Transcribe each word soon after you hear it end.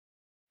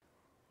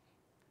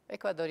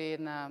Ekvador je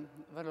jedna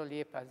vrlo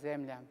lijepa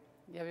zemlja.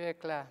 Ja bih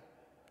rekla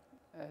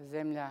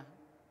zemlja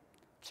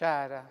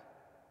čara.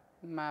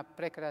 Ima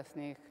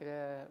prekrasnih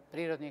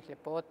prirodnih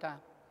ljepota.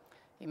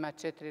 Ima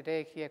 4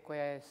 regije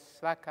koja je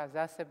svaka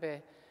za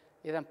sebe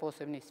jedan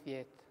posebni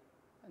svijet.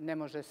 Ne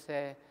može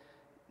se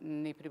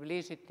ni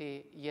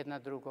približiti jedna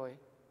drugoj.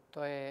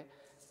 To je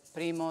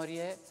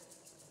primorje,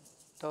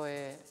 to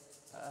je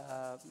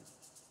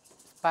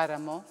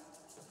Paramo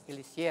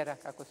ili Sjera,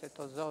 kako se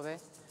to zove,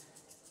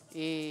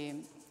 i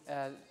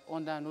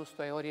onda uz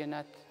to je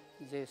Orijenat,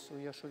 gdje su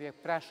još uvijek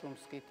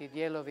prašumski ti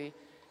dijelovi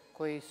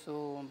koji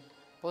su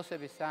po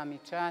sebi sami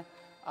čar,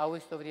 a u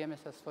isto vrijeme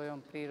sa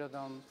svojom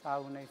prirodom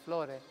faune i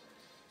flore.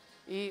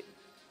 I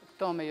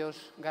tome još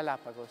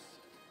Galapagos,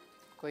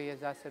 koji je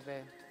za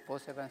sebe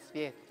poseban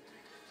svijet.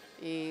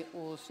 I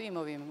u svim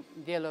ovim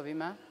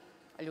dijelovima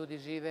ljudi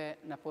žive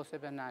na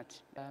poseban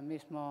način. Mi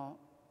smo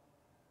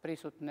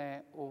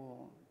prisutne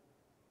u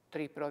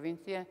 3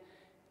 provincije.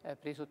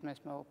 Prisutne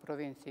smo u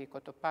provinciji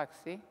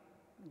Cotopaxi,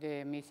 gdje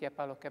je misija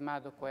Palo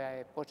Quemado, koja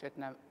je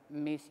početna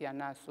misija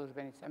nas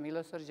službenica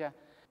milosrđa.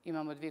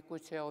 Imamo 2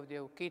 kuće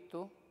ovdje u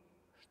Kitu,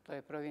 što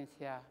je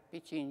provincija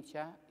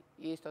Pičinća.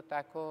 Isto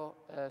tako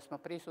smo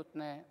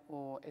prisutne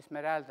u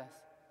Esmeraldas,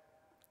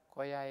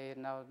 koja je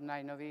jedna od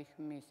najnovijih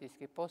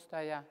misijskih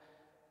postaja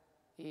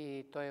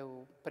i to je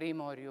u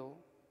primorju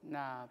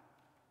na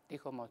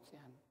Tihom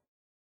oceanu.